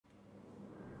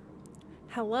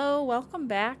Hello, welcome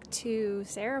back to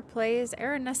Sarah Plays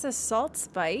Aranessa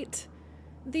Saltspite,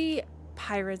 the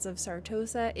Pirates of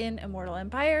Sartosa in Immortal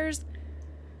Empires,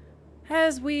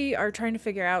 as we are trying to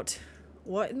figure out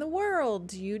what in the world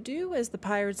do you do as the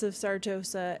Pirates of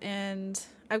Sartosa. And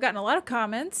I've gotten a lot of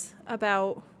comments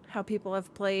about how people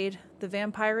have played the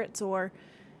Vampirates or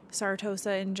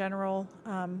Sartosa in general.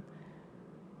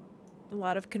 A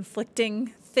lot of conflicting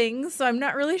things, so I'm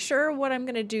not really sure what I'm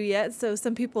going to do yet. So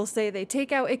some people say they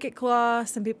take out Ikit Claw,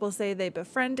 some people say they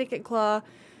befriend Ikit Claw,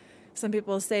 some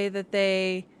people say that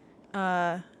they,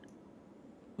 well,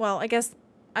 I guess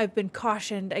I've been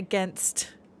cautioned against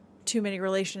too many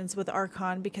relations with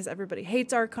Archon because everybody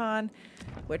hates Archon,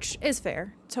 which is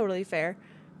fair, totally fair.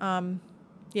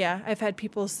 Yeah, I've had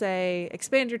people say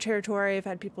expand your territory, I've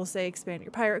had people say expand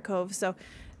your pirate cove, so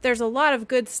there's a lot of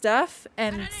good stuff,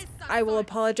 and I will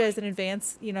apologize in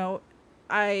advance. You know,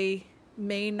 I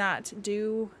may not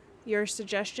do your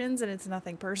suggestions, and it's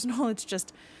nothing personal. It's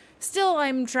just, still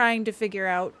I'm trying to figure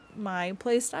out my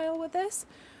playstyle with this.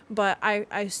 But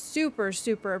I super,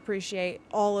 super appreciate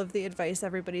all of the advice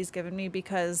everybody's given me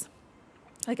because,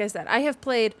 like I said, I have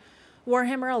played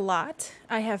Warhammer a lot.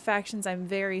 I have factions I'm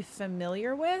very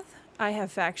familiar with. I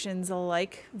have factions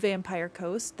like Vampire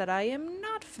Coast that I am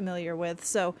not familiar with,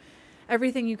 so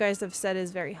everything you guys have said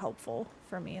is very helpful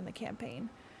for me in the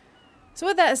campaign. So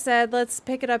with that said, let's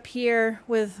pick it up here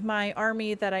with my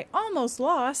army that I almost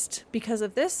lost because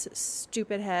of this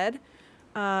stupid head.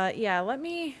 Yeah, let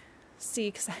me see,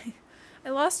 because I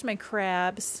lost my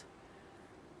crabs.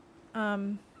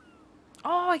 Oh,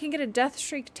 I can get a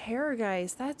Deathstreak Terror,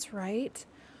 guys. That's right.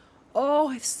 Oh,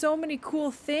 I have so many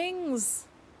cool things.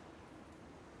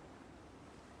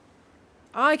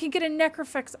 Oh, I can get a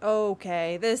Necrofex.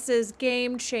 Okay, this is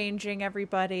game-changing,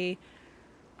 everybody.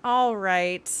 All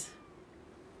right.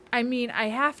 I mean, I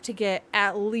have to get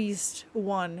at least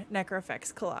one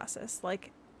Necrofex Colossus.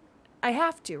 Like, I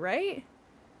have to, right?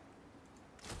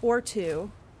 Or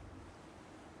two.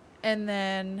 And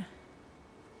then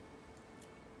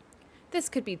this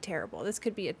could be terrible. This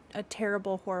could be a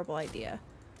terrible, horrible idea.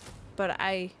 But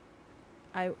I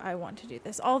want to do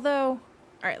this. Although,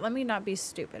 all right, let me not be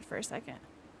stupid for a second.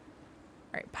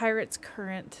 All right, Pirates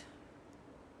current.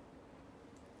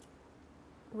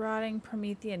 Rotting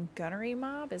Promethean Gunnery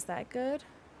Mob, is that good?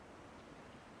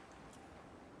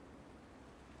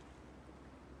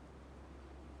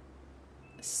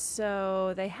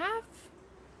 So they have,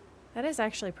 that is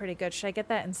actually pretty good. Should I get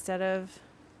that instead of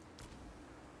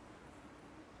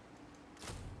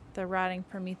the Rotting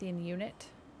Promethean unit?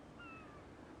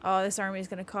 Oh, this army is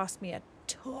going to cost me a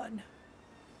ton.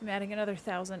 I'm adding another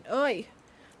 1,000. Oy!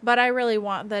 But I really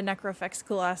want the Necrofex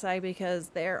Colossi because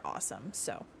they're awesome.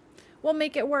 So we'll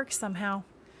make it work somehow.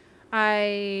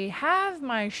 I have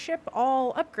my ship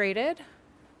all upgraded,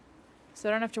 so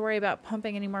I don't have to worry about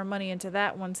pumping any more money into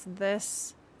that once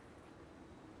this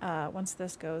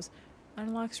goes.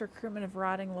 Unlocks recruitment of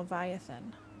Rotting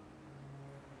Leviathan.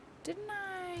 Didn't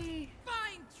I?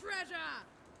 Find treasure!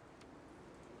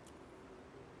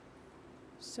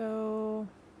 So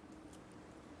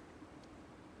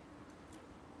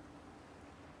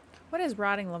what is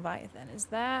Rotting Leviathan? Is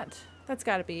that's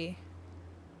got to be.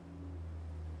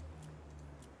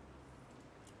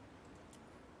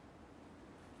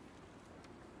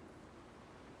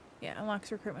 Yeah,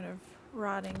 unlocks recruitment of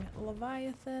Rotting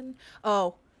Leviathan.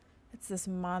 Oh, it's this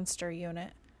monster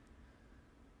unit.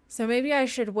 So maybe I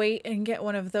should wait and get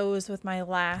one of those with my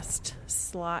last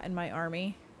slot in my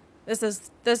army. This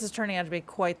is turning out to be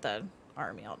quite the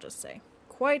army, I'll just say.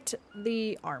 Quite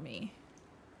the army.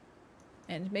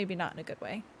 And maybe not in a good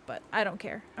way, but I don't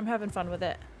care. I'm having fun with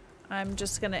it. I'm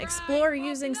just going to explore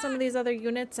using some of these other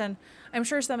units, and I'm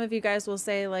sure some of you guys will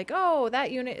say like, oh,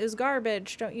 that unit is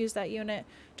garbage. Don't use that unit.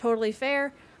 Totally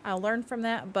fair. I'll learn from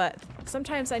that, but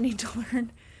sometimes I need to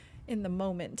learn in the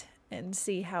moment and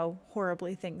see how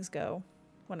horribly things go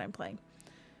when I'm playing.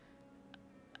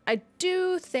 I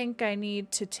do think I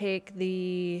need to take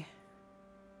the,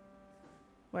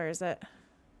 where is it?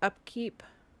 Upkeep.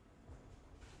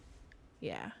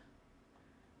 Yeah.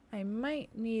 I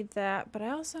might need that, but I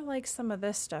also like some of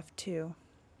this stuff too.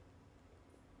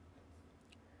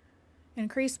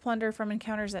 Increase plunder from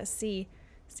encounters at sea.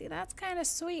 See, that's kind of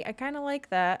sweet. I kind of like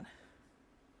that.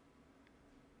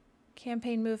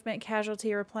 Campaign movement,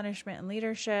 casualty, replenishment, and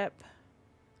leadership.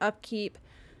 Upkeep.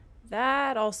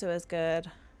 That also is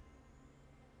good.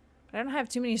 But I don't have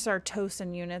too many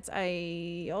Sartosan units.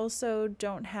 I also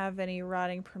don't have any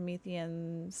Rotting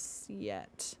Prometheans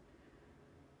yet.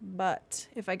 But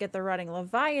if I get the Rotting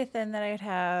Leviathan, then I'd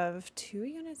have 2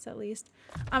 units at least.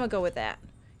 I'm gonna go with that.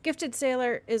 Gifted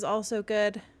Sailor is also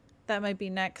good. That might be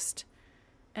next.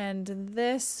 And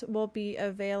this will be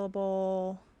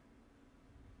available.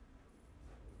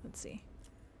 Let's see.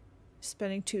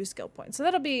 Spending 2 skill points. So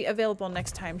that'll be available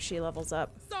next time she levels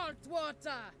up. Salt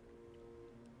water.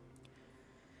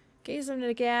 Gaze into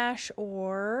the gash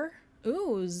or...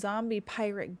 Ooh, zombie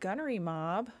pirate gunnery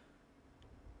mob.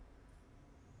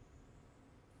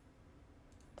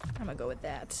 I'm gonna go with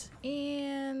that.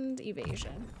 And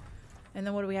evasion. And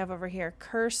then what do we have over here?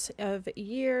 Curse of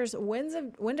Years,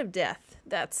 Wind of Death.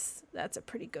 That's a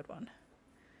pretty good one.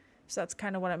 So that's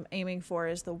kind of what I'm aiming for,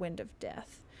 is the Wind of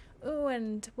Death. Ooh,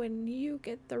 and when you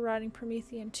get the Rotting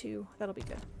Promethean too, that'll be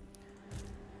good.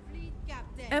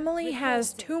 Emily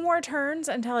has 2 more turns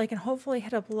until I can hopefully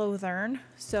hit up Lothern.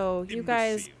 So you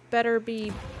guys better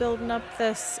be building up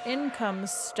this income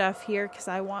stuff here, because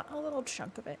I want a little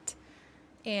chunk of it.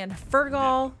 And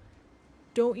Fergal,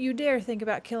 don't you dare think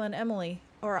about killing Emily,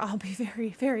 or I'll be very,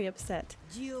 very upset.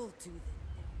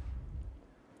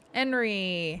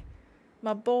 Henry,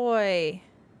 my boy,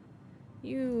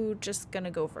 you just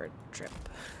gonna go for a trip.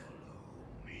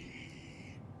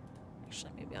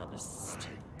 Actually, maybe I'll just...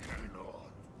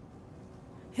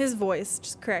 His voice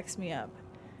just cracks me up.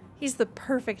 He's the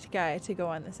perfect guy to go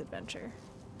on this adventure.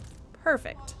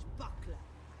 Perfect.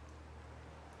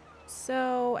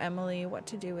 So, Emily, what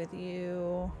to do with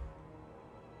you?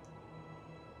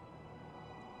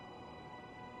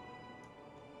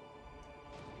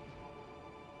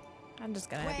 I'm just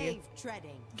gonna have you.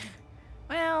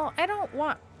 Well, I don't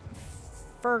want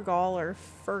Fergal or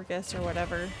Fergus or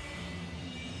whatever,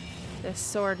 this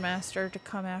sword master, to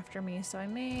come after me, so I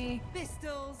may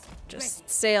just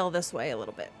sail this way a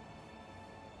little bit.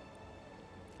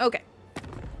 Okay.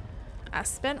 I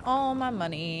spent all my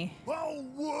money.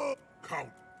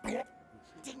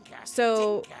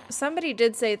 So somebody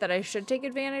did say that I should take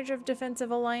advantage of defensive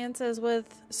alliances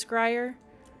with Scryer.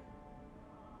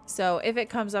 So if it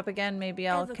comes up again, maybe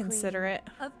I'll consider it.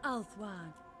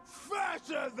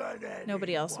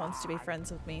 Nobody else wants to be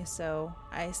friends with me, so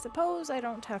I suppose I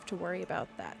don't have to worry about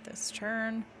that this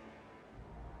turn.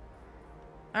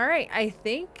 Alright, I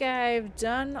think I've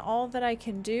done all that I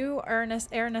can do.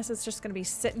 Aranessa is just going to be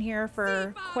sitting here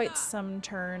for quite some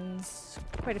turns,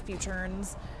 quite a few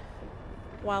turns,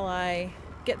 while I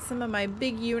get some of my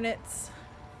big units.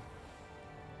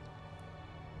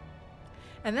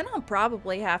 And then I'll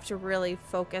probably have to really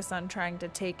focus on trying to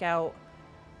take out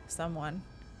someone.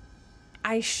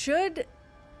 I'd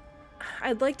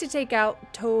like to take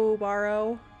out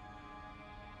Tobaro.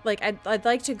 Like, I'd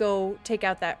like to go take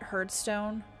out that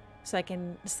Herdstone so I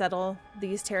can settle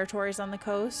these territories on the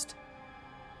coast.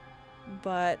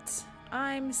 But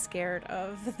I'm scared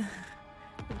of the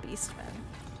Beastmen.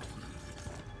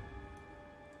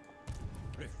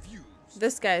 Refuse.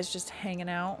 This guy's just hanging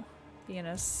out, being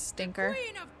a stinker.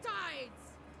 Queen of Tides.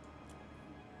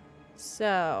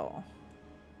 So,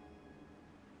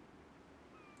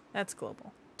 that's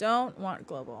global. Don't want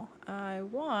global. I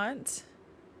want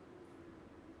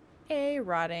a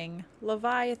rotting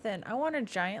Leviathan. I want a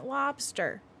giant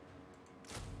lobster.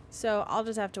 So I'll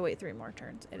just have to wait 3 more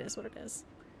turns. It is what it is.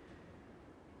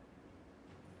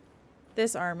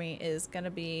 This army is going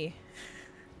to be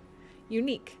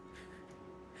unique.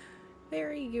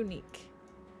 Very unique.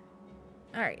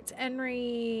 Alright,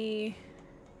 Henry.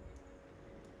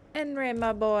 Henry,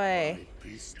 my boy.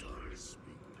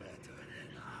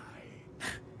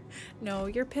 No,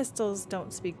 your pistols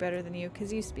don't speak better than you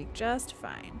because you speak just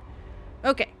fine.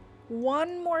 Okay,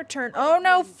 1 more turn. Oh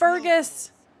no,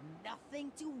 Fergus!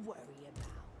 Nothing to worry about.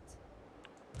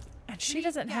 And she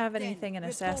doesn't have anything in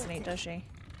Assassinate, does she?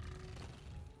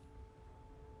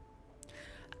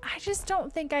 I just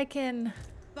don't think I can...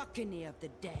 Buccaneer of the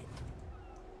dead.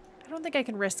 I don't think I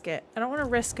can risk it. I don't want to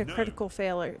risk a critical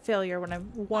failure when I'm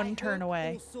 1 turn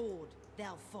away. Sword,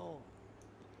 they'll fall.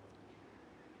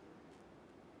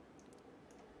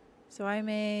 So I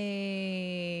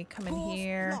may come in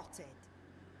here.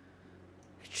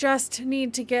 Just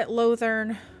need to get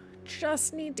Lothern.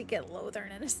 Just need to get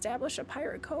Lothern and establish a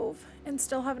pirate cove. And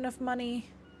still have enough money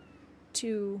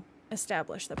to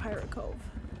establish the pirate cove.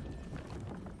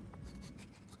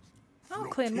 Oh,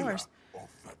 Clan Moors.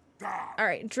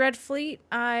 Alright, Dreadfleet.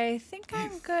 I think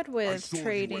I'm good with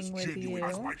trading with you.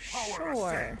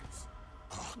 Sure.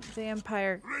 The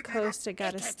Empire Coast, I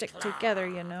gotta stick together,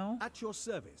 you know. At your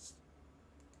service.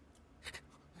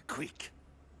 Quick.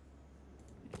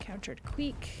 Countered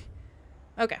Queek.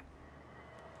 Okay.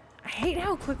 I hate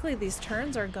how quickly these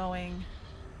turns are going.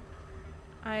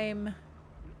 I'm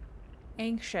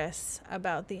anxious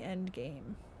about the end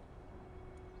game.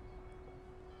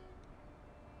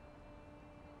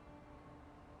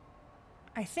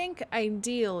 I think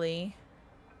ideally,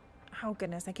 oh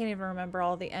goodness, I can't even remember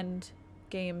all the end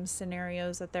game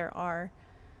scenarios that there are.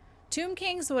 Tomb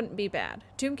Kings wouldn't be bad.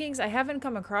 Tomb Kings, I haven't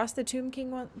come across the Tomb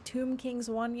Kings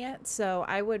one yet, so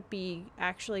I would be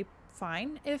actually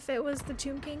fine if it was the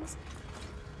Tomb Kings.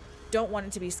 Don't want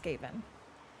it to be Skaven.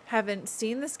 Haven't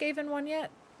seen the Skaven one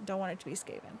yet. Don't want it to be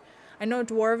Skaven. I know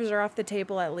dwarves are off the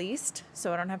table at least,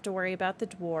 so I don't have to worry about the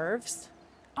dwarves.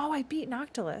 Oh, I beat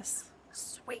Noctilus.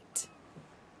 Sweet.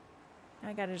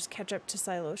 I gotta just catch up to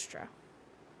Silostra.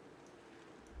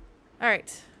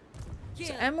 Alright.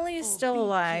 So Emily is still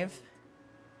alive.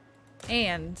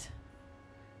 And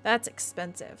that's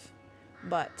expensive.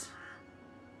 But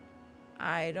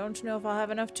I don't know if I'll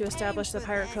have enough to establish the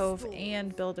Pirate Cove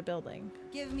and build a building.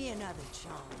 Give me another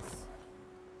chance.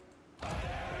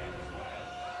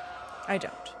 I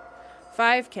don't.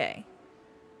 5K.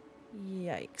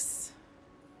 Yikes.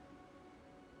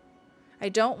 I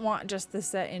don't want just the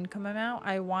set income amount.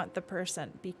 I want the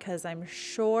percent because I'm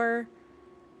sure...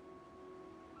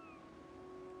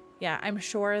 Yeah, I'm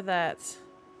sure that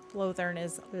Lothern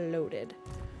is loaded.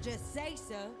 Just say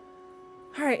so.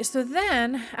 Alright, so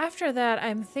then, after that,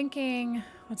 I'm thinking...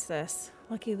 What's this?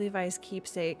 Lucky Levi's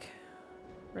Keepsake.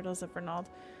 Riddles of Renald.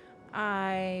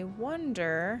 I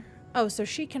wonder... Oh, so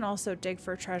she can also dig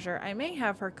for treasure. I may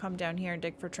have her come down here and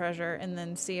dig for treasure and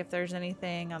then see if there's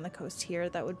anything on the coast here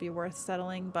that would be worth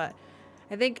settling. But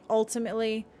I think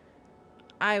ultimately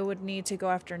I would need to go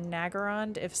after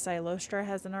Nagarond if Silostra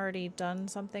hasn't already done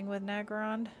something with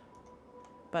Nagarond.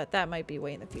 But that might be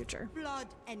way in the future. Blood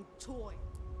and toil.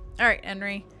 Alright,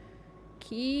 Henry.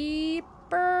 Keep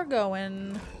her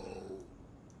going.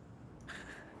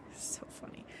 So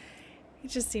funny. He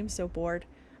just seems so bored.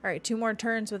 Alright, 2 more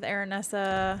turns with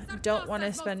Aranessa. Don't want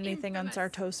to spend anything on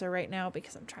Sartosa right now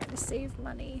because I'm trying to save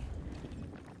money.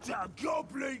 The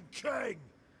Goblin King!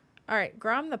 Alright,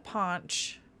 Grom the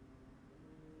Paunch.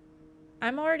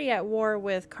 I'm already at war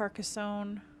with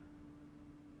Carcassonne.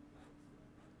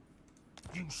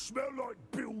 You smell like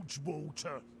bilge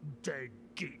water, dead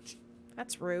git.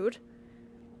 That's rude.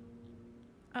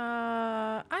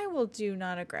 I will do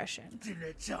non-aggression.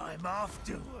 Dinner time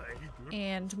afterward.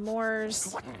 And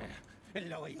Moors,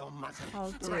 Lower your muzzle.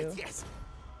 I'll do Right, yes.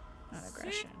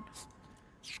 non-aggression.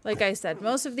 Like I said,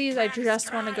 most of these I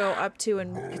just want to go up to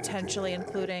and potentially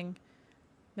including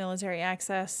military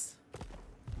access.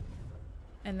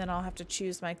 And then I'll have to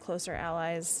choose my closer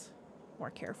allies more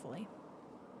carefully.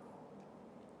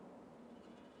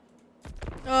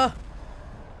 Ugh.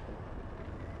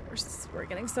 We're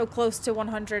getting so close to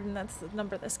 100 and that's the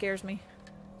number that scares me.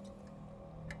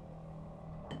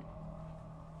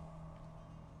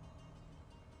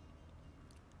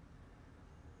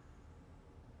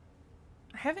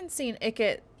 I haven't seen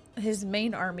Ikit, his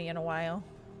main army, in a while.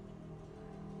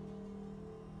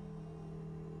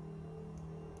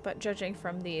 But judging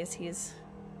from these, he's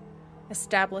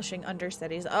establishing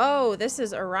understudies. Oh, this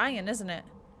is Orion, isn't it?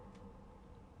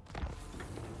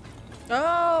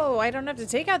 Oh, I don't have to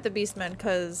take out the Beastmen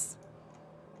because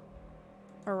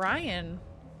Orion.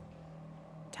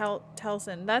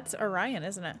 Telson. That's Orion,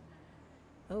 isn't it?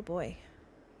 Oh boy.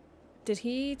 Did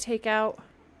he take out...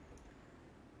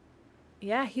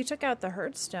 Yeah, he took out the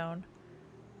Herdstone.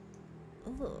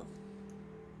 Ugh.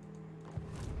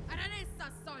 Aranessa,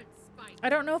 Saltspite. I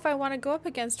don't know if I want to go up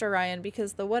against Orion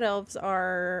because the Wood Elves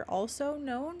are also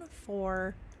known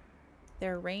for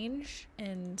their range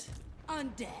and...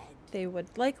 Undead. They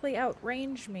would likely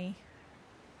outrange me.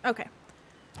 Okay.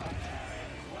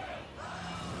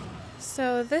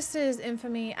 So this is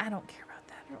infamy. I don't care about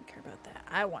that. I don't care about that.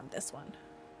 I want this one.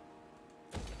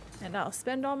 And I'll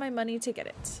spend all my money to get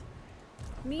it.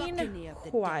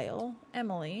 Meanwhile,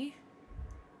 Emily,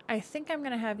 I think I'm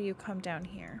going to have you come down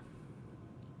here.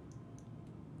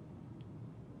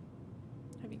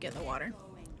 Have you get in the water.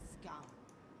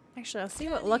 Actually, I'll see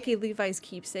what Lucky Levi's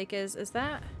Keepsake is. Is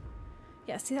that...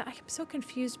 Yeah, see that? I'm so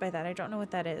confused by that. I don't know what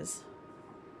that is.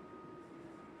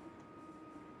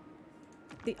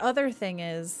 The other thing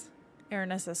is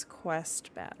Aranessa's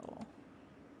quest battle.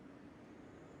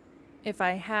 If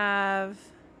I have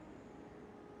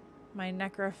my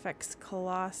Necrofex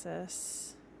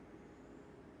Colossus,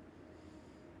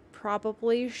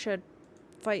 probably should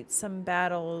fight some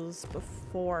battles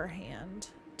beforehand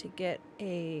to get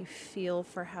a feel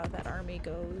for how that army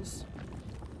goes.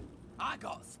 I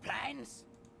got plans.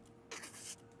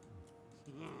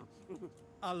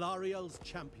 Alariel's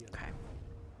champion.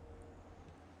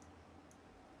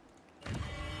 Okay.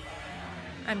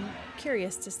 I'm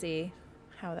curious to see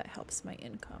how that helps my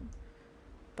income.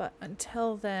 But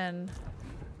until then...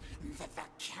 The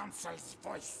council's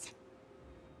voice.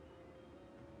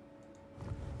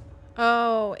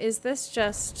 Oh, is this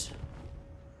just...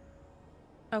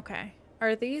 Okay.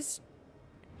 Are these...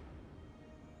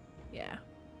 Yeah.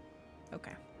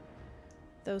 Okay.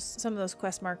 Some of those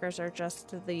quest markers are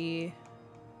just the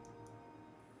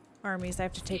armies I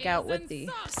have to take out with the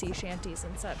sea shanties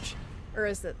and such. Or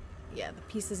is it... Yeah, the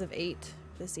pieces of 8,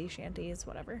 the sea shanties,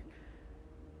 whatever.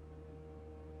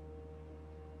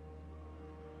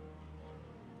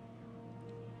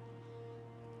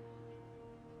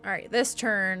 Alright, this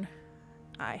turn,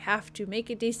 I have to make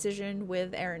a decision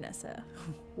with Aranessa.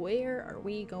 Where are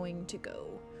we going to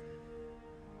go?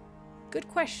 Good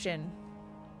question.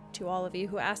 To all of you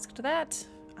who asked that,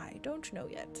 I don't know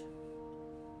yet.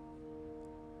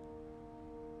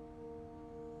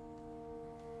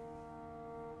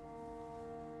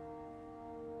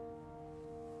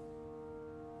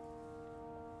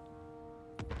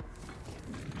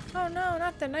 Oh no,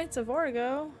 not the Knights of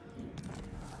Origo.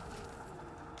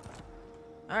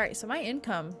 Alright, so my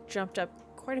income jumped up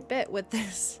quite a bit with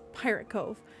this Pirate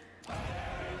Cove.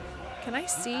 Can I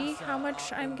see how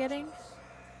much I'm getting?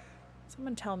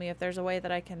 Someone tell me if there's a way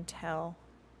that I can tell.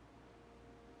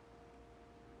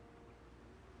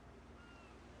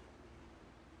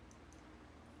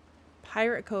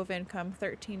 Pirate Cove income,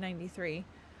 $13.93.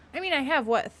 I mean, I have,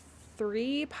 what,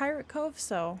 3 Pirate Coves,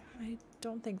 so I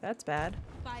don't think that's bad.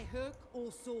 By hook or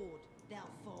sword, they'll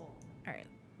fall. Alright,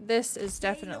 this is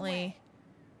definitely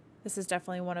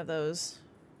one of those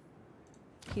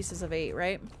pieces of 8,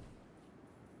 right?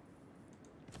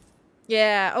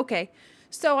 Yeah, okay.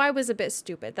 So I was a bit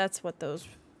stupid. That's what those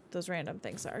random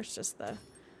things are. It's just the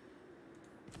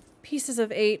pieces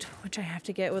of 8, which I have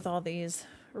to get with all these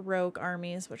rogue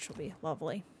armies, which will be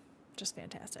lovely. Just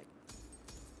fantastic.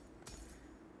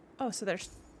 Oh, so there's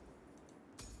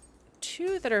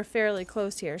 2 that are fairly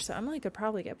close here, so Emily could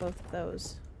probably get both of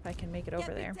those if I can make it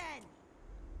over there.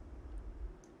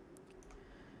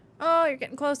 Oh, you're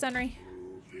getting close, Henry.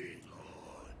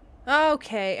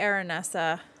 Okay,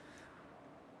 Aranessa.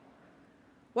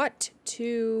 What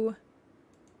to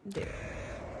do?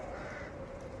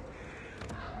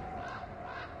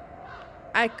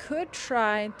 I could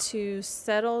try to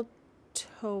settle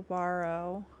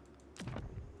Tobaro.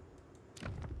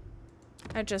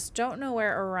 I just don't know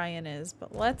where Orion is,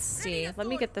 but let's see. Let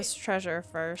me get this treasure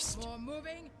first.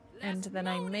 And then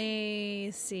I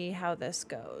may see how this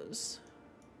goes.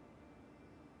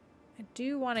 I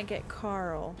do want to get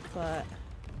Carl, but...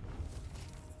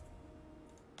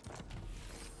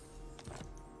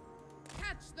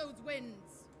 Catch those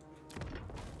winds.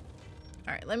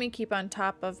 Alright, let me keep on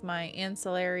top of my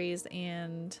ancillaries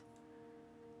and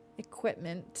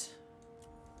equipment.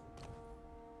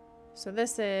 So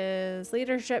this is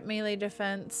leadership, melee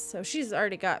defense. So she's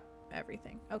already got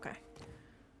everything. Okay.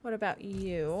 What about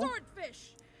you?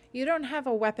 Swordfish. You don't have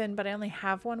a weapon, but I only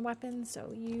have 1 weapon,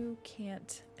 so you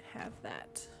can't have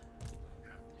that.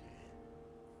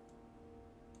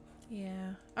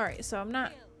 Yeah. Alright, so I'm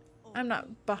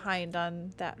not behind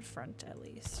on that front at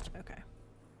least. Okay.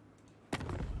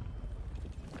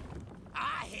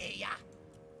 I hear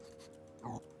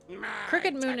ya.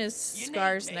 Crooked Moon is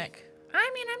Skarsnik.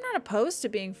 I mean, I'm not opposed to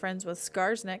being friends with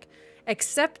Skarsnik,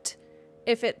 except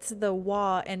if it's the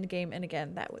Wa endgame, and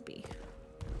again, that would be...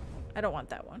 I don't want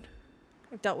that one.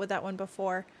 I've dealt with that one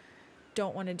before.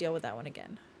 Don't want to deal with that one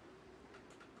again.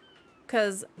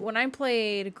 Because when I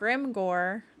played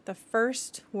Grimgore, the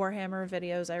first Warhammer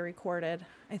videos I recorded,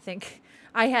 I think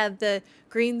I had the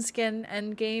greenskin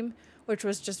endgame, which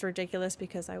was just ridiculous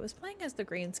because I was playing as the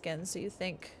greenskin, so you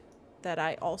think that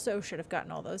I also should have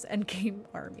gotten all those endgame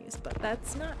armies, but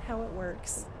that's not how it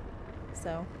works.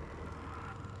 So...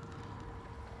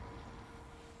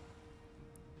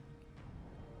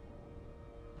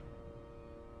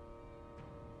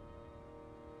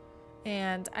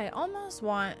 And I almost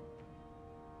want,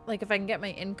 like, if I can get my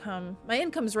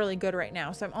income's really good right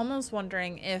now, so I'm almost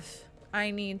wondering if I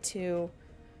need to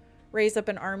raise up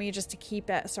an army just to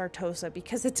keep at Sartosa,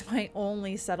 because it's my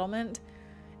only settlement.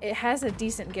 It has a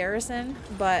decent garrison,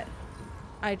 but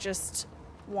I just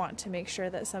want to make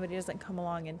sure that somebody doesn't come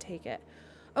along and take it.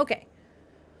 Okay.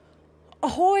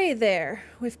 Ahoy there!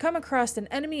 We've come across an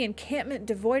enemy encampment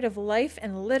devoid of life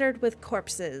and littered with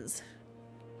corpses.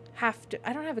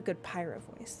 I don't have a good pirate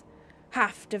voice.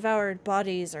 Half-devoured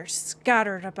bodies are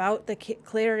scattered about the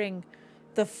clearing.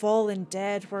 The fallen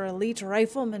dead were elite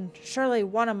riflemen. Surely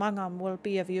one among them will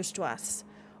be of use to us.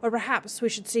 Or perhaps we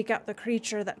should seek out the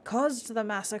creature that caused the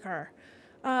massacre.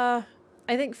 I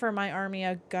think for my army,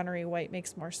 a gunnery wight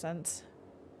makes more sense.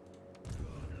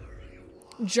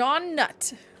 John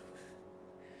Nutt.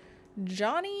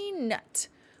 Johnny Nutt.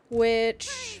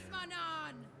 Which...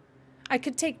 I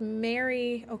could take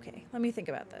Mary. Okay, let me think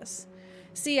about this.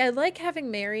 See, I like having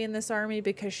Mary in this army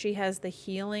because she has the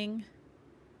healing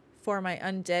for my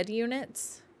undead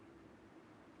units.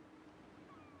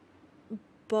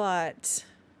 But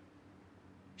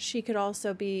she could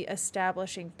also be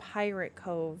establishing pirate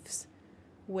coves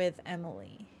with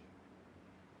Emily.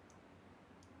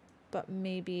 But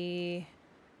maybe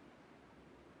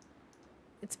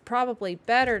it's probably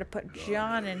better to put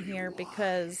John in here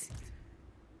because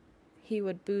he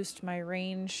would boost my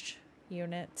ranged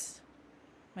units,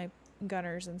 my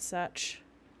gunners and such.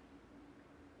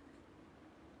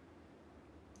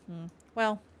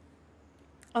 Well,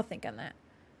 I'll think on that.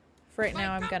 For right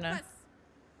now, I'm gonna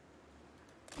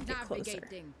get closer.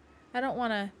 I don't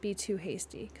want to be too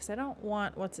hasty because I don't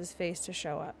want what's-his-face to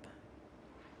show up.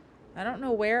 I don't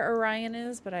know where Orion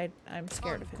is, but I'm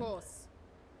scared of him.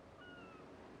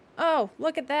 Oh,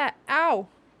 look at that. Ow.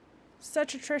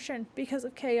 Such attrition because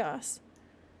of chaos.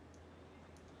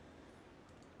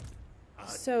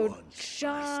 So,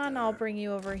 John, I'll bring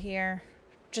you over here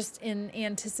just in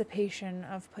anticipation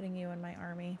of putting you in my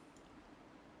army.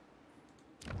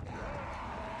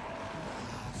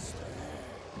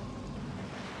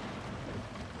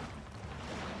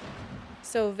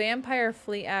 So, Vampire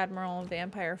Fleet Admiral,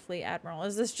 Vampire Fleet Admiral.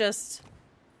 Is this just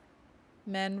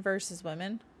men versus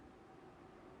women?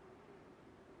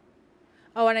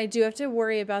 Oh, and I do have to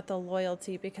worry about the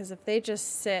loyalty because if they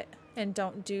just sit and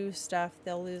don't do stuff,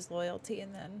 they'll lose loyalty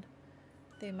and then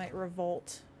they might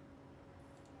revolt.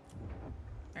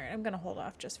 Alright, I'm going to hold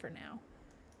off just for now.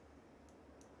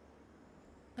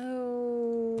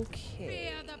 Okay.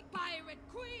 Fear the pirate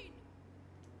queen.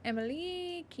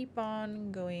 Emily, keep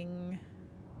on going.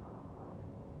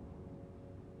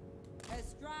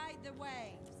 Astride the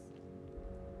waves.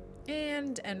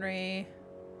 And Henry.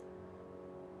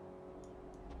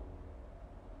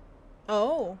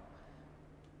 Oh.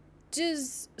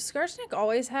 Does Skarsnik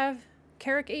always have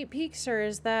Carrick 8 Peaks, or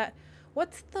is that...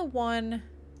 What's the one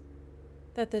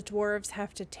that the dwarves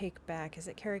have to take back? Is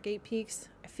it Carrick 8 Peaks?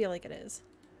 I feel like it is.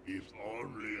 If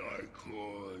only I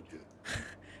could.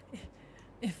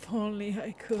 If only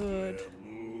I could.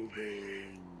 We're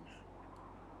moving.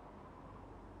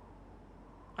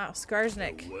 Wow,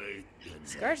 Skarsnik. Wait the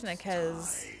Skarsnik next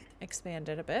has tide.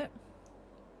 expanded a bit.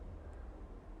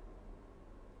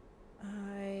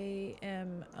 I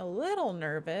am a little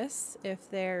nervous if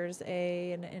there's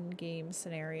an in-game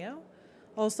scenario.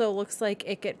 Also, looks like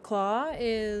Ikit Claw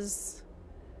is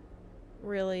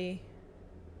really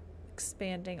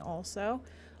expanding also.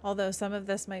 Although some of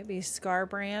this might be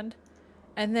Scarbrand.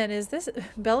 And then is this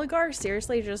Belagar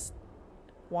seriously just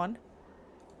one?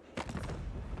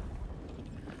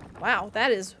 Wow,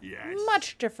 that is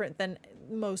much different than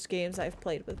most games I've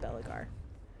played with Belagar.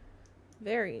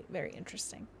 Very, very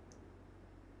interesting.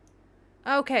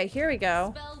 Okay, here we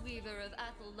go. Spellweaver of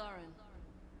Athel Lauren.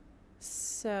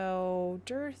 So,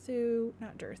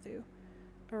 not Durthu.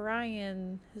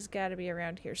 Orion has got to be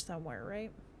around here somewhere,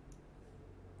 right?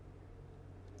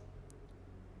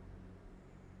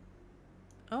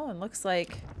 Oh, and looks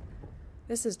like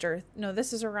this is no,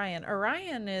 this is Orion.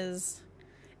 Orion is...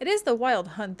 It is the Wild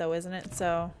Hunt, though, isn't it?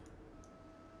 So,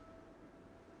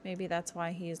 maybe that's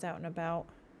why he's out and about.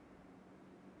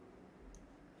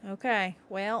 Okay,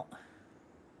 well...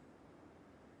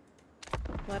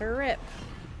 Let her rip.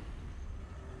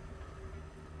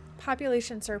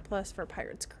 Population surplus for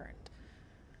Pirates Current.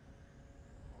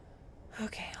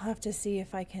 Okay, I'll have to see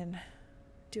if I can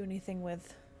do anything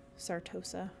with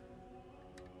Sartosa.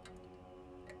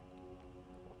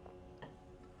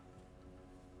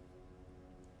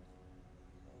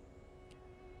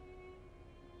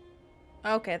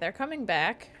 Okay, they're coming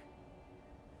back.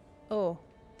 Oh,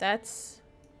 that's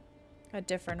a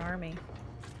different army.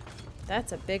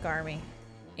 That's a big army.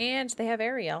 And they have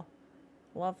Ariel.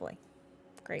 Lovely.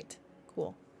 Great.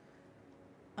 Cool.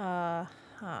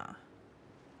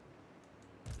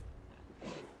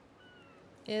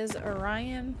 Is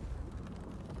Orion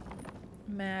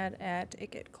mad at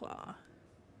Ikit Claw?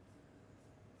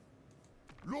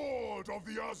 Lord of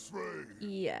the Asri!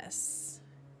 Yes.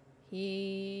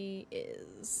 He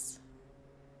is.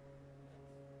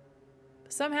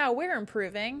 Somehow we're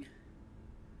improving.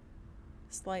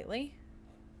 Slightly.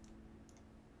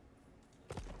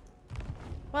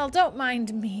 Well, don't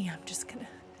mind me. I'm just gonna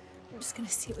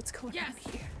see what's going on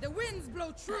here. The winds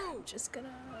blow true. I'm just gonna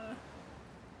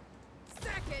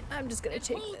and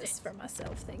take hold this it. for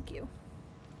myself. Thank you.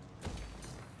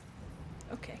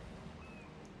 Okay.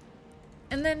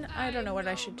 And then I don't know what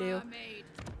I should do. Mermaid.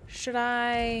 Should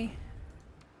I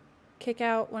kick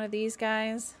out one of these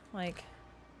guys? Like,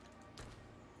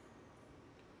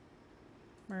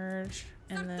 merge. charge,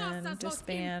 and then Sartassa's most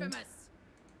disband, infamous.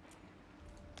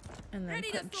 and then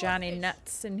Ready to put Johnny swordfish.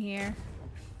 Nuts in here.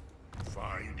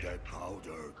 Find a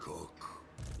powder cook.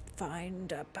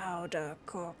 Find a powder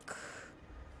cook.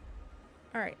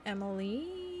 Alright,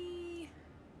 Emily.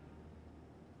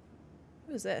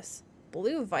 Who's this?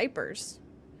 Blue Vipers.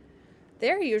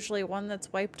 They're usually one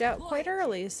that's wiped out quite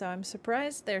early, so I'm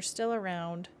surprised they're still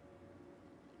around.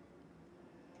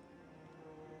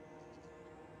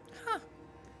 Huh.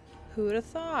 Who'd have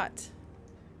thought?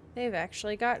 They've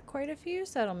actually got quite a few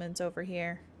settlements over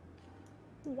here.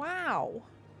 Wow.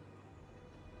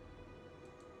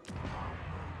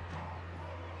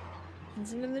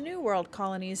 And even the New World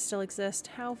colonies still exist.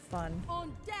 How fun.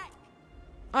 On deck.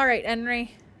 Alright,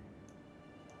 Henry.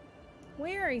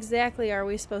 Where exactly are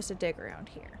we supposed to dig around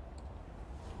here?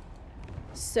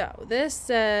 So, this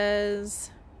says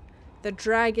the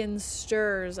dragon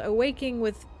stirs, awaking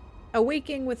with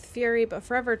fury, but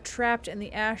forever trapped in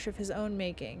the ash of his own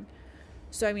making.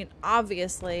 So, I mean,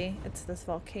 obviously, it's this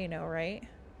volcano, right?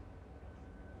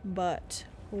 But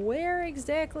where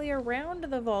exactly around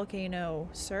the volcano,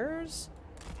 sirs?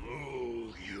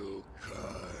 Oh, you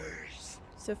curse.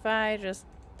 So if I just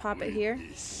pop it here?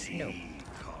 The sea Nope.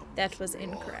 comes That was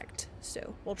roaring. incorrect.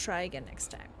 So we'll try again next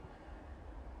time.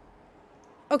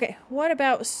 Okay, what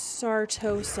about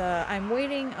Sartosa? I'm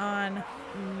waiting on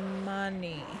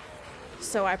money.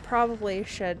 So I probably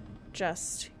should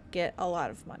just get a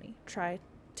lot of money. Try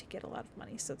to get a lot of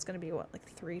money. So it's going to be, what, like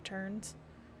 3 turns?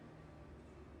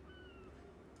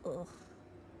 Ugh.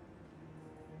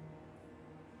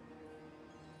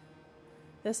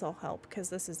 This'll help because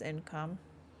this is income.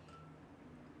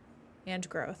 And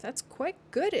growth. That's quite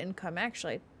good income,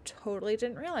 actually. I totally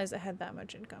didn't realize I had that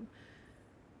much income.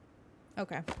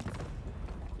 Okay.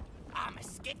 I'm a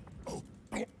skip. Oh,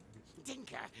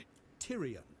 Dinker.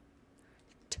 Tyrion.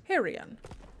 Tyrion.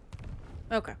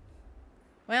 Okay.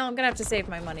 Well, I'm gonna have to save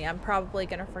my money. I'm probably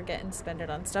gonna forget and spend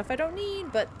it on stuff I don't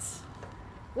need, but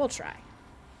we'll try.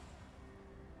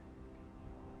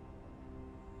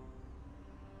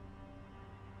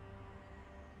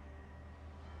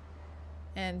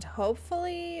 And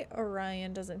hopefully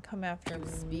Orion doesn't come after You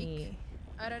speak? me.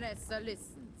 Aranessa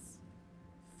listens.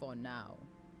 For now.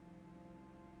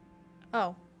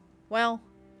 Oh. Well,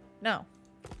 no.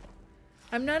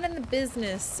 I'm not in the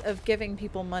business of giving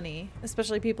people money,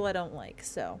 especially people I don't like,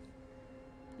 so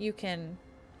you can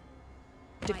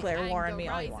declare war on me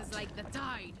all you want. Like the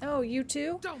tide. Oh, you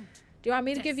too? Don't. Do you want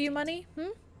me to give test you it. money?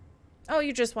 Oh,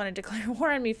 you just want to declare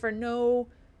war on me for no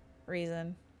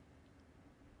reason.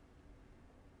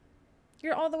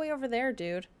 You're all the way over there,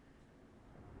 dude.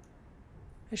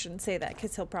 I shouldn't say that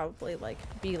because he'll probably, like,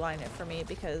 beeline it for me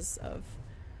because of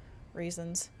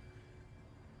reasons.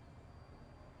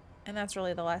 And that's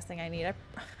really the last thing I need.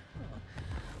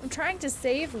 I'm trying to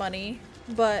save money,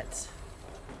 but...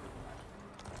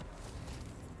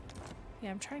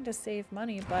 Yeah, I'm trying to save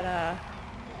money, but, I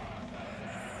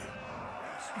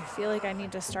feel like I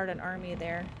need to start an army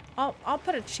there. I'll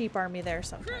put a cheap army there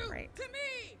sometime, right? To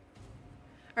me.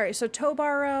 Alright, so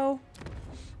Tobaro.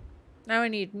 Now I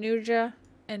need Nuja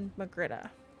and Magritta.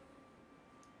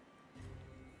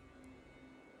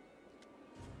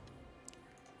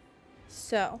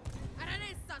 So,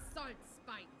 Aranessa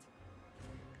Saltspite.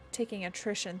 taking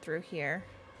attrition through here.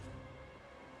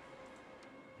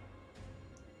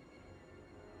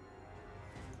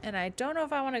 And I don't know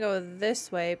if I want to go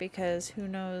this way because who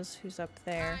knows who's up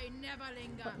there. I never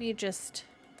linger. Let me just...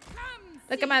 Come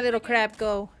Look see at my little again. crab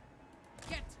go.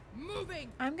 Get moving.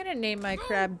 I'm gonna name my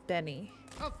crab Benny.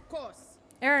 Of course.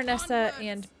 Aranessa Onwards.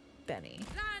 and Benny.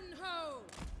 Land ho.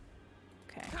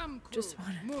 Okay. Come, crew. Just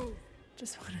wanna move.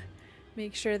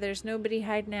 make sure there's nobody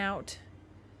hiding out.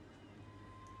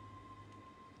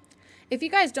 If you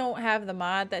guys don't have the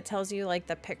mod that tells you like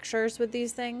the pictures with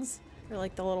these things, or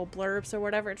like the little blurbs or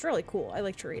whatever, it's really cool. I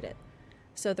like to read it.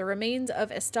 So the remains of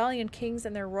Estalian kings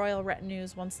and their royal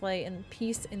retinues once lay in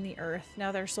peace in the earth.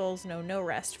 Now their souls know no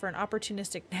rest, for an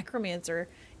opportunistic necromancer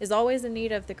is always in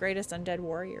need of the greatest undead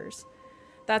warriors.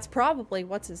 That's probably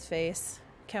what's his face.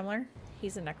 Kemmler?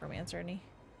 He's a necromancer, isn't he?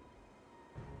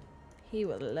 He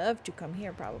would love to come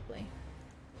here, probably.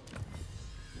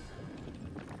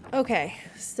 Okay,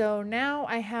 so now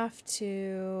I have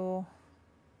to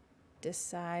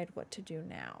decide what to do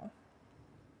now.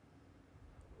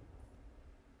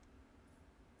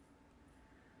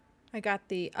 I got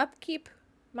the upkeep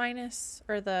minus,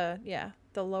 or the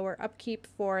lower upkeep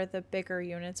for the bigger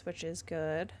units, which is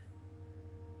good.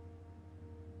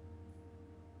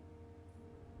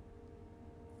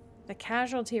 The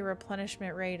casualty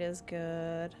replenishment rate is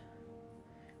good.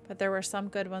 But there were some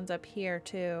good ones up here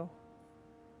too.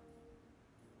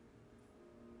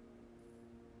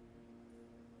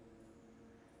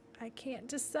 I can't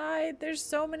decide. There's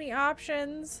so many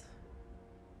options.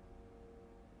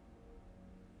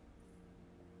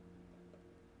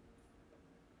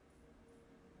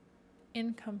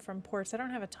 Income from ports. I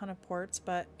don't have a ton of ports,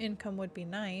 but income would be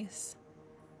nice.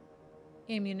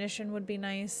 Ammunition would be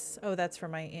nice. Oh, that's for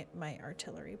my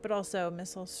artillery, but also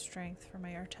missile strength for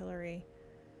my artillery.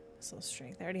 Missile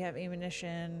strength. I already have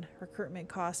ammunition. Recruitment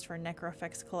cost for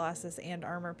Necrofex Colossus and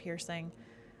armor piercing.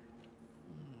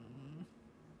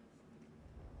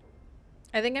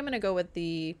 I think I'm gonna go with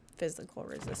the physical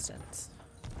resistance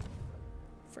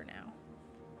for now.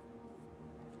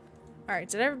 All right,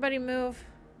 did everybody move?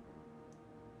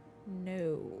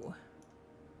 No.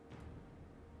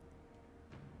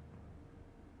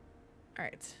 All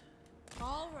right.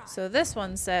 All right. So this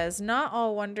one says, not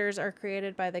all wonders are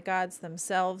created by the gods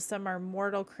themselves. Some are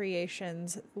mortal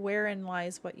creations. Wherein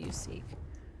lies what you seek.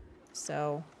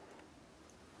 So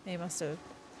they must have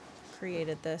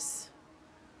created this.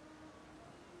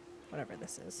 Whatever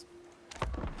this is.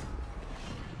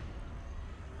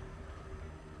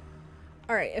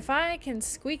 All right, if I can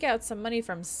squeak out some money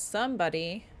from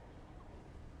somebody,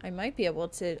 I might be able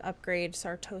to upgrade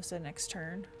Sartosa next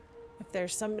turn. If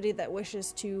there's somebody that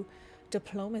wishes to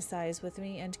diplomatize with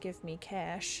me and give me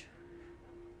cash.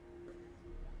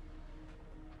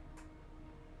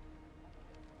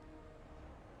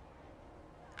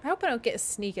 I hope I don't get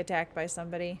sneak attacked by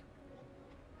somebody.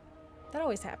 That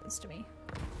always happens to me.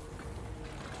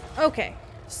 Okay,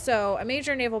 so a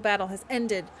major naval battle has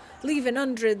ended, leaving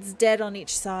hundreds dead on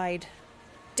each side.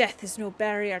 Death is no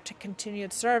barrier to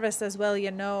continued service, as well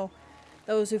you know.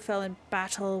 Those who fell in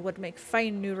battle would make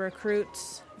fine new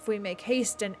recruits. If we make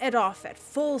haste and head off at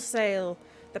full sail,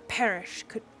 the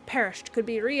perished could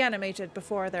be reanimated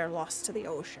before they're lost to the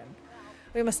ocean.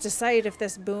 We must decide if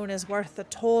this boon is worth the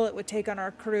toll it would take on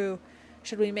our crew.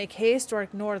 Should we make haste or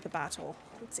ignore the battle?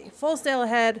 Let's see. Full sail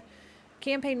ahead.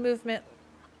 Campaign movement.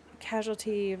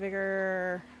 Casualty,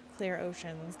 vigor, clear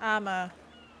oceans. I'm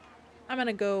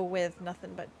gonna go with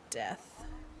nothing but death.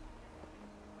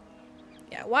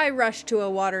 Yeah, why rush to a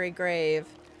watery grave?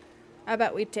 I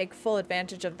bet we'd take full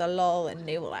advantage of the lull in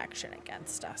naval action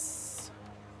against us.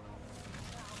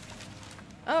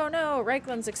 Oh no,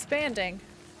 Reichland's expanding.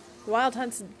 Wild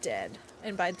Hunt's dead.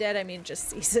 And by dead, I mean just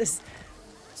ceases.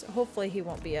 So hopefully he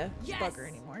won't be a bugger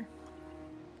anymore.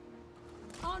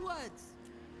 Onwards.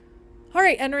 All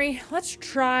right, Henry, let's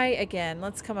try again.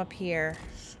 Let's come up here.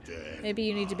 Maybe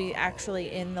you need to be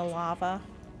actually in the lava.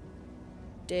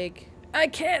 Dig. I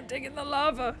can't dig in the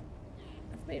lava.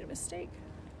 I've made a mistake.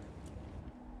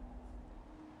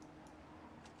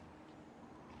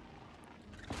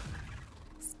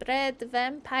 Spread the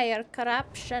vampire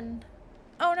corruption.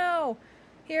 Oh no!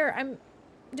 Here, I'm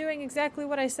doing exactly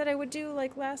what I said I would do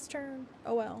like last turn.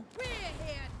 Oh well. We're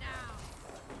here now.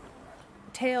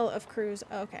 Tale of Crews.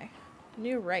 Oh, okay.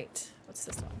 New right. What's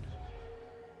this one?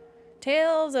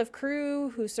 Tales of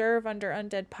crew who serve under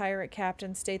undead pirate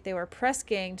captains state they were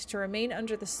press-ganged to remain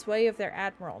under the sway of their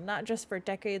admiral, not just for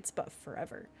decades, but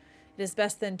forever. It is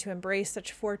best then to embrace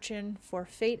such fortune, for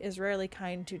fate is rarely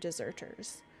kind to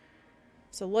deserters.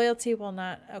 So loyalty will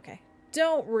not... Okay.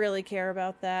 Don't really care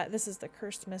about that. This is the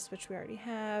Cursed Mist, which we already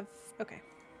have. Okay.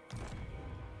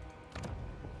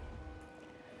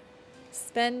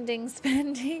 Spending,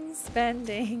 spending,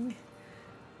 spending.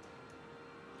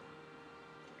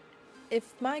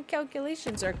 If my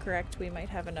calculations are correct, we might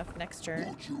have enough next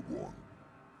turn.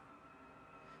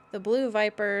 The Blue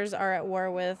Vipers are at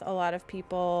war with a lot of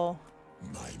people.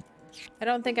 I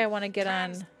don't think I want to get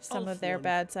on some of their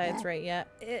bad sides right yet.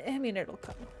 I mean, it'll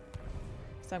come.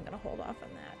 So I'm going to hold off on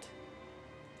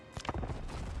that.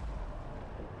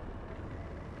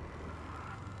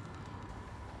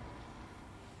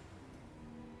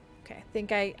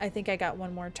 Okay, I think I got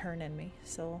one more turn in me,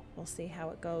 so we'll see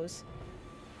how it goes.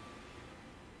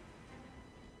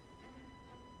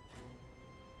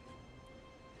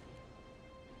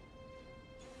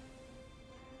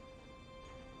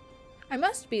 I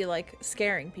must be, like,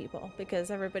 scaring people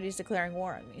because everybody's declaring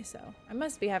war on me, so I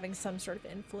must be having some sort of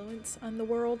influence on the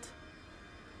world.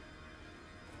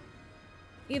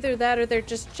 Either that or they're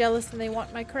just jealous and they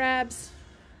want my crabs.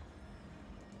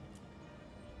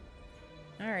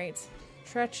 Alright.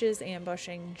 Tretch is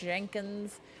ambushing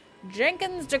Jenkins.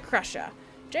 Jenkins de Crusher.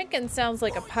 Jenkins sounds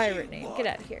like a pirate name. Get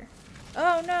out of here.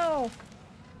 Oh no!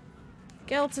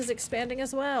 Gelt is expanding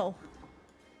as well.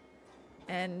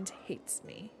 And hates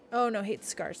me. Oh no,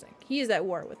 hates Skarsnik. He is at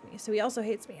war with me, so he also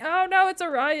hates me. Oh no, it's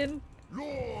Orion!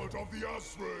 Lord of the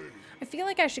Asray. I feel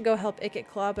like I should go help Ikit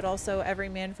Claw, but also every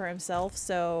man for himself,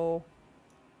 so...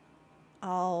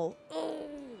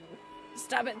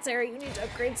 Stop it, Sarah. You need to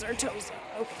upgrade Zartosa.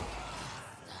 Okay.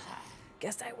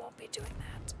 Guess I won't be doing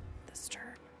that this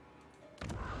turn.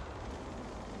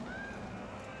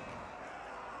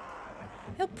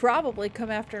 He'll probably come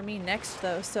after me next,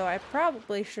 though, so I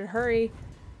probably should hurry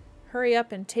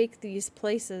up and take these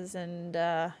places and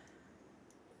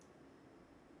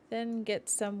then get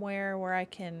somewhere where I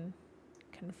can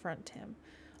confront him.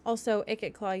 Also,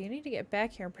 Ikit Claw, you need to get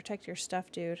back here and protect your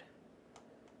stuff, dude.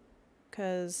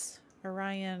 Because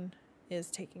Orion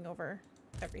is taking over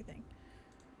everything.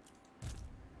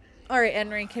 Alright,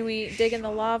 Henry, can we dig in the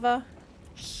lava?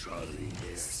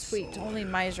 Sweet, only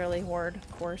miserly horde,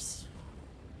 of course.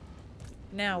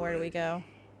 Now where do we go?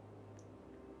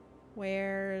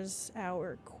 Where's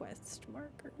our quest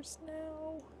markers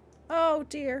now? Oh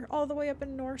dear, all the way up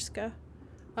in Norska.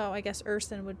 Oh, I guess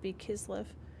Urson would be Kislev.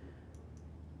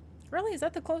 Really? Is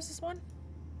that the closest one?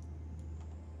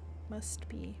 Must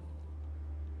be.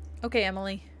 Okay,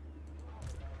 Emily.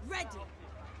 Ready.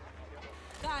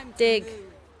 Time to Dig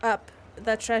move. up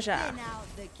the treasure. Thin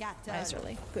out the cattle.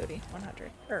 Miserly booty.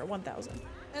 100. Or 1,000.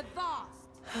 Avast.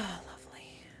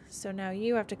 Lovely. So now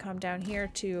you have to come down here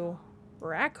to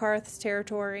Rakarth's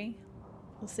territory.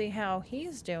 We'll see how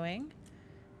he's doing.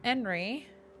 Henry,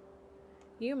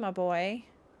 you, my boy,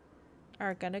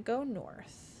 are gonna go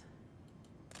north.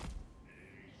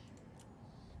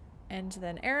 And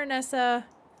then Aranessa.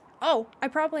 Oh, I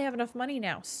probably have enough money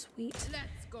now. Sweet.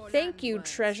 Let's go Thank you,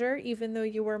 landwards. treasure, even though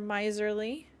you were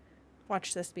miserly.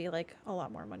 Watch this be like a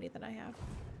lot more money than I have.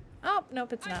 Oh,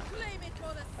 nope, it's I not. claim it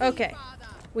for the Sea Okay. Father.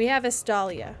 We have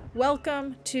Estalia.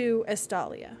 Welcome to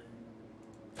Estalia.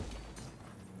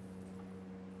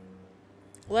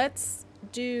 Let's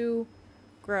do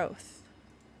growth.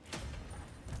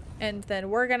 And then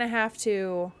we're going to have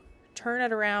to turn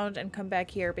it around and come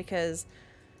back here because,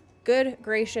 good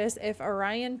gracious, if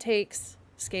Orion takes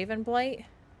Skaven Blight,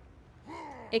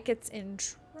 it gets in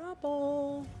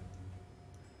trouble.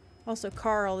 Also,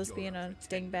 Carl is being a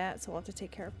dingbat, so we'll have to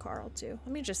take care of Carl too.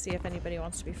 Let me just see if anybody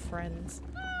wants to be friends.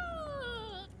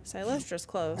 Silestra's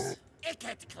close.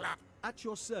 Ikit Club. At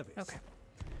your service. Okay.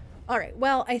 Alright,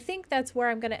 well, I think that's where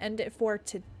I'm going to end it for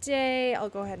today. I'll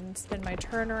go ahead and spin my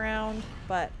turn around,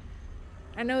 but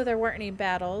I know there weren't any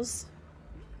battles,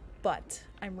 but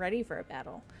I'm ready for a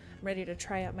battle. I'm ready to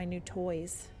try out my new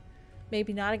toys.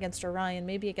 Maybe not against Orion,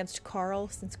 maybe against Carl,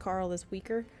 since Carl is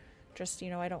weaker. Just, you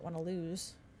know, I don't want to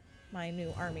lose my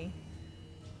new army.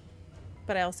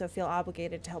 But I also feel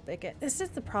obligated to help Ikit. This is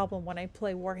the problem when I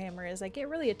play Warhammer, is I get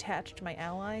really attached to my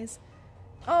allies.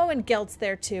 Oh, and Gelt's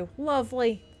there too.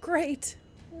 Lovely. Great.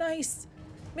 Nice.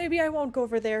 Maybe I won't go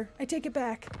over there. I take it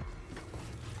back.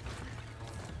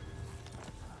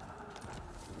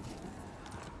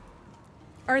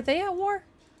 Are they at war?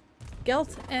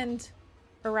 Gelt and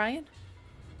Orion?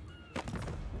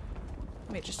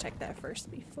 Let me just check that first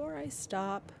before I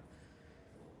stop.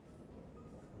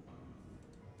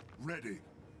 Ready.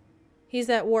 He's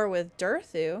at war with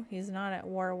Durthu. He's not at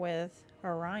war with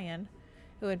Orion.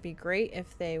 It would be great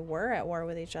if they were at war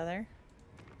with each other.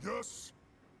 Yes.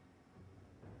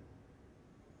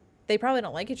 They probably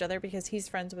don't like each other because he's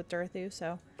friends with Durthu,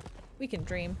 so we can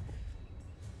dream.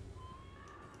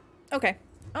 Okay.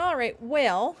 Alright,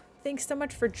 well, thanks so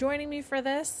much for joining me for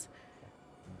this.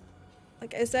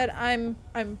 Like I said, I'm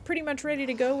pretty much ready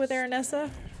to go with Aranessa,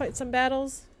 fight some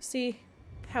battles, see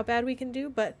how bad we can do,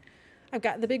 but I've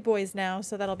got the big boys now,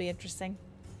 so that'll be interesting.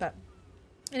 But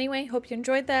anyway, hope you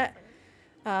enjoyed that.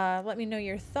 Let me know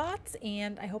your thoughts,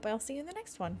 and I hope I'll see you in the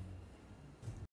next one.